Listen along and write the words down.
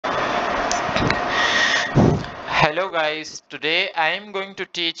Hello guys, today I am going to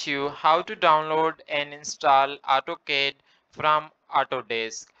teach you how to download and install Autocad from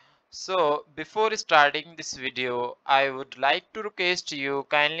Autodesk. So before starting this video, I would like to request you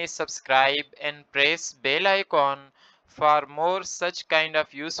kindly subscribe and press bell icon for more such kind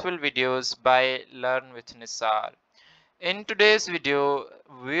of useful videos by Learn with Nisar. In today's video,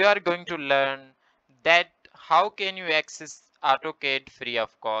 we are going to learn that how can you access Autocad free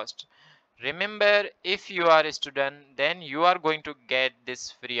of cost. Remember, if you are a student, then you are going to get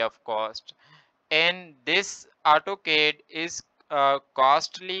this free of cost. And this AutoCAD is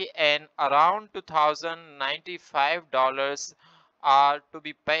costly, and around $2,095 are to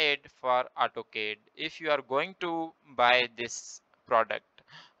be paid for AutoCAD if you are going to buy this product.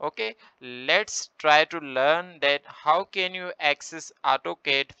 Okay, let's try to learn that how can you access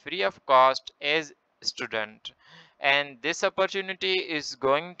AutoCAD free of cost as student. And this opportunity is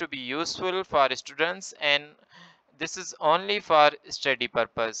going to be useful for students, and this is only for study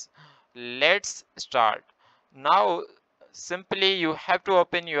purpose. Let's start. Now simply you have to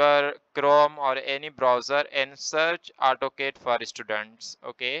open your Chrome or any browser and search AutoCAD for students.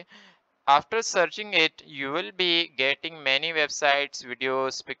 Okay, after searching it you will be getting many websites,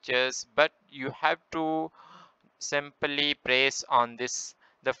 videos, pictures, but you have to simply press on this,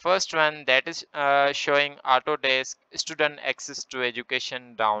 the first one, that is showing Autodesk student access to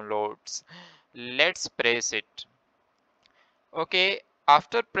education downloads. Let's press it. Okay,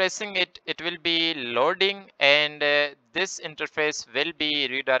 after pressing it, it will be loading, and this interface will be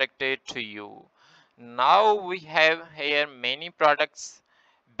redirected to you. Now we have here many products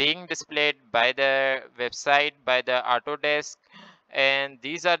being displayed by the website, by the Autodesk, and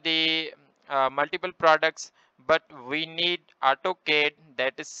these are the multiple products, but we need AutoCAD,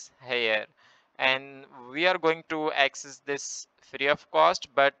 that is here, and we are going to access this free of cost,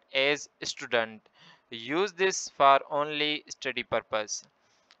 but as a student use this for only study purpose.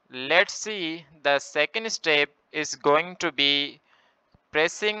 Let's see, the second step is going to be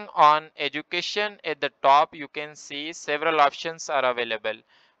pressing on education. At the top you can see several options are available,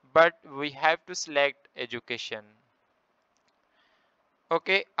 but we have to select education.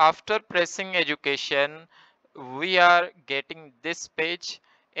 Okay, after pressing education we are getting this page,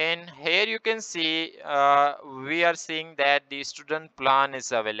 and here you can see we are seeing that the student plan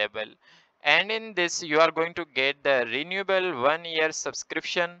is available, and in this you are going to get the renewable 1 year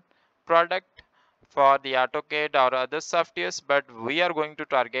subscription product for the AutoCAD or other softwares, but we are going to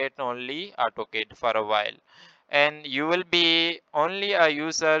target only AutoCAD for a while, and you will be only a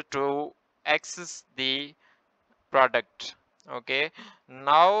user to access the product. Okay,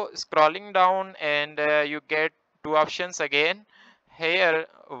 now scrolling down, and you get two options again here.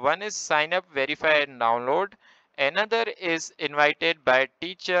 One is sign up, verify and download. Another is invited by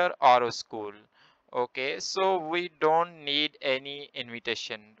teacher or a school. Okay, so we don't need any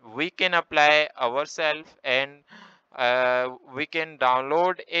invitation, we can apply ourselves, and we can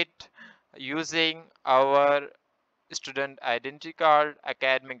download it using our student identity card,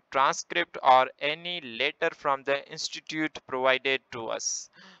 academic transcript, or any letter from the institute provided to us.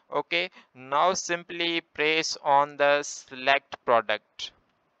 Okay, now simply press on the select product.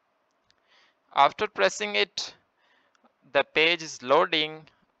 After pressing it, the page is loading.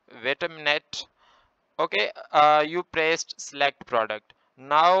 Wait a minute. Okay, you pressed select product.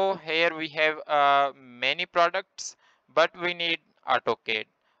 Now here we have many products, but we need AutoCAD.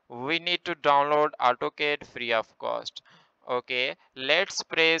 We need to download AutoCAD free of cost. Okay, let's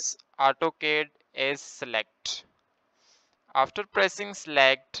press AutoCAD as select. After pressing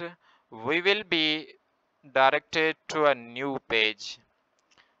select, we will be directed to a new page.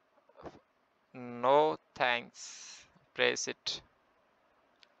 No thanks, press it.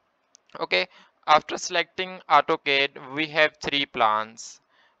 Okay, after selecting AutoCAD, we have three plans.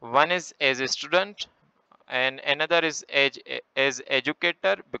 One is as a student, and another is as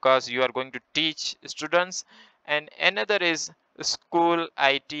educator, because you are going to teach students, and another is school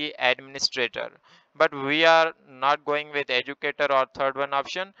IT administrator. But we are not going with educator or third one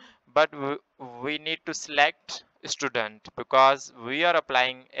option, but we need to select student because we are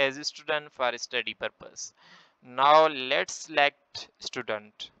applying as a student for study purpose. Now let's select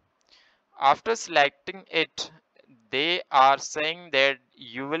student. After selecting it, they are saying that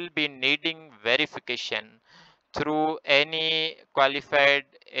you will be needing verification through any qualified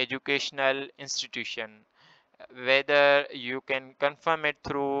educational institution, whether you can confirm it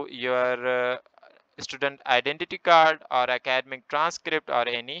through your student identity card or academic transcript or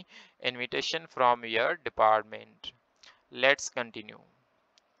any invitation from your department. Let's continue.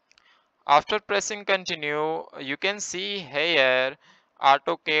 After pressing continue, you can see here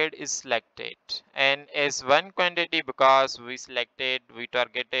Autocad is selected, and as one quantity, because we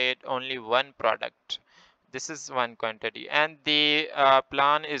targeted only one product. This is one quantity, and the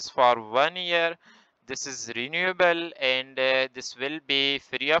plan is for 1 year. This is renewable, and this will be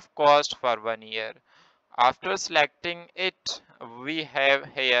free of cost for 1 year. After selecting it, we have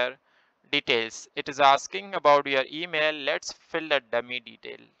here details. It is asking about your email. Let's fill the dummy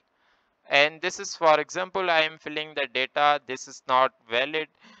detail. And this is, for example, I am filling the data. This is not valid.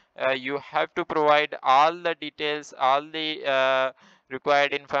 You have to provide all the details, all the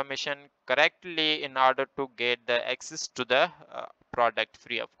required information correctly in order to get the access to the product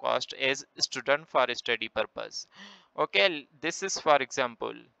free of cost as student for study purpose. Okay, this is for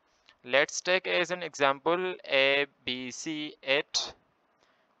example. Let's take as an example abc at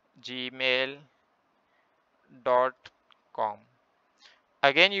gmail.com.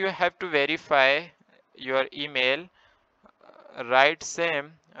 Again, you have to verify your email. Right,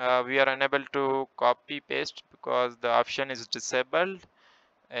 same. We are unable to copy paste because the option is disabled,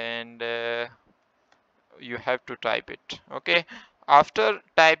 and you have to type it. Okay. After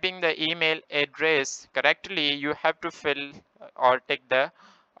typing the email address correctly, you have to fill or take the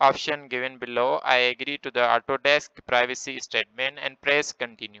option given below. I agree to the Autodesk privacy statement and press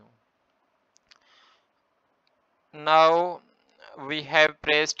continue. Now we have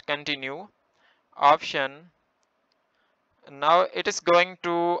pressed continue option. Now it is going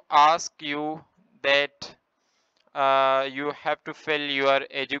to ask you that you have to fill your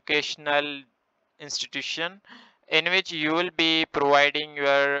educational institution in which you will be providing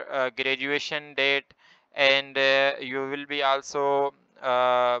your graduation date, and you will be also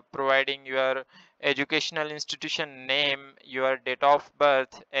providing your educational institution name, your date of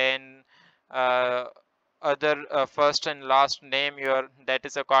birth, and uh, other first and last name your that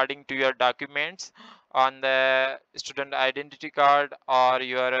is according to your documents on the student identity card or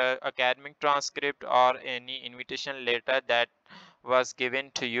your academic transcript or any invitation letter that was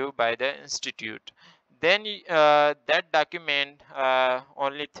given to you by the institute. Then that document,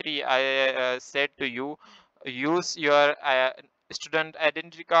 only three I said to you, use your student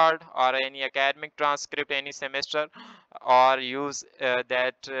identity card or any academic transcript any semester, or use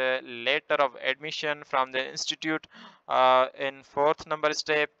that letter of admission from the institute in fourth number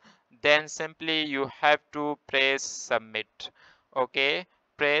step. Then simply you have to press submit. Okay,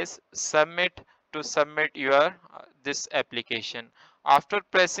 press submit to submit your this application. After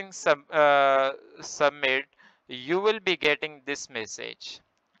pressing submit, you will be getting this message.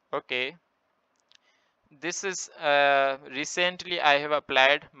 Okay, this is recently I have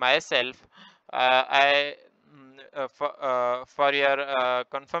applied myself. I for your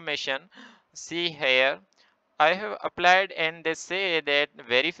confirmation, see here, I have applied, and they say that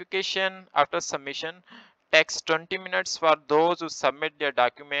verification after submission takes 20 minutes for those who submit their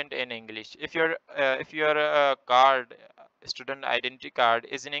document in English. If your card, student identity card,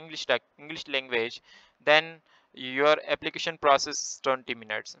 is in English language, then your application process is 20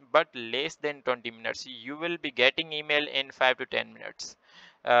 minutes. But less than 20 minutes, you will be getting email in 5 to 10 minutes,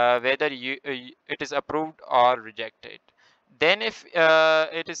 whether it is approved or rejected. Then if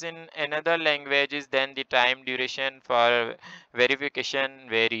it is in another languages, then the time duration for verification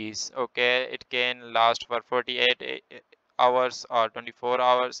varies. Okay, it can last for 48 hours or 24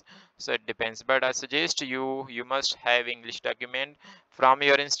 hours, so it depends. But I suggest you must have English document from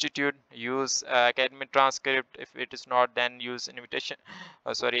your institute. Use academic transcript. If it is not, then use invitation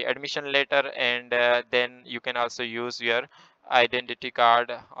sorry, admission letter, and then you can also use your identity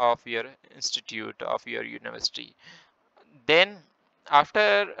card of your institute, of your university. Then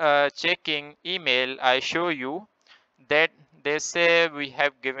after checking email, I show you that they say we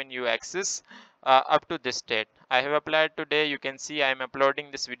have given you access up to this date. I have applied today. You can see I am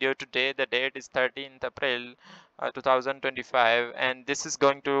uploading this video today. The date is 13th April 2025, and this is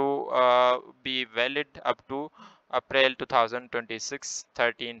going to be valid up to April 2026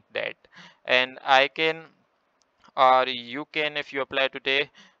 13th date. And I can, or you can, if you apply today,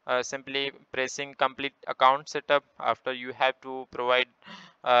 simply pressing complete account setup. After, you have to provide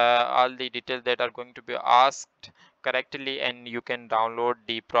all the details that are going to be asked correctly, and you can download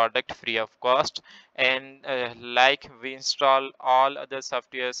the product free of cost. And like we install all other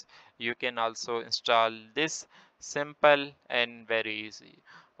softwares, you can also install this, simple and very easy.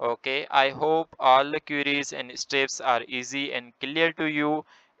 Okay, I hope all the queries and steps are easy and clear to you.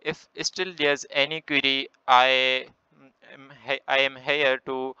 If still there's any query, I am here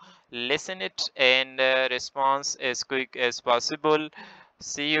to listen it and response as quick as possible.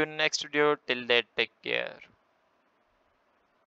 See you in next video. Till that, take care.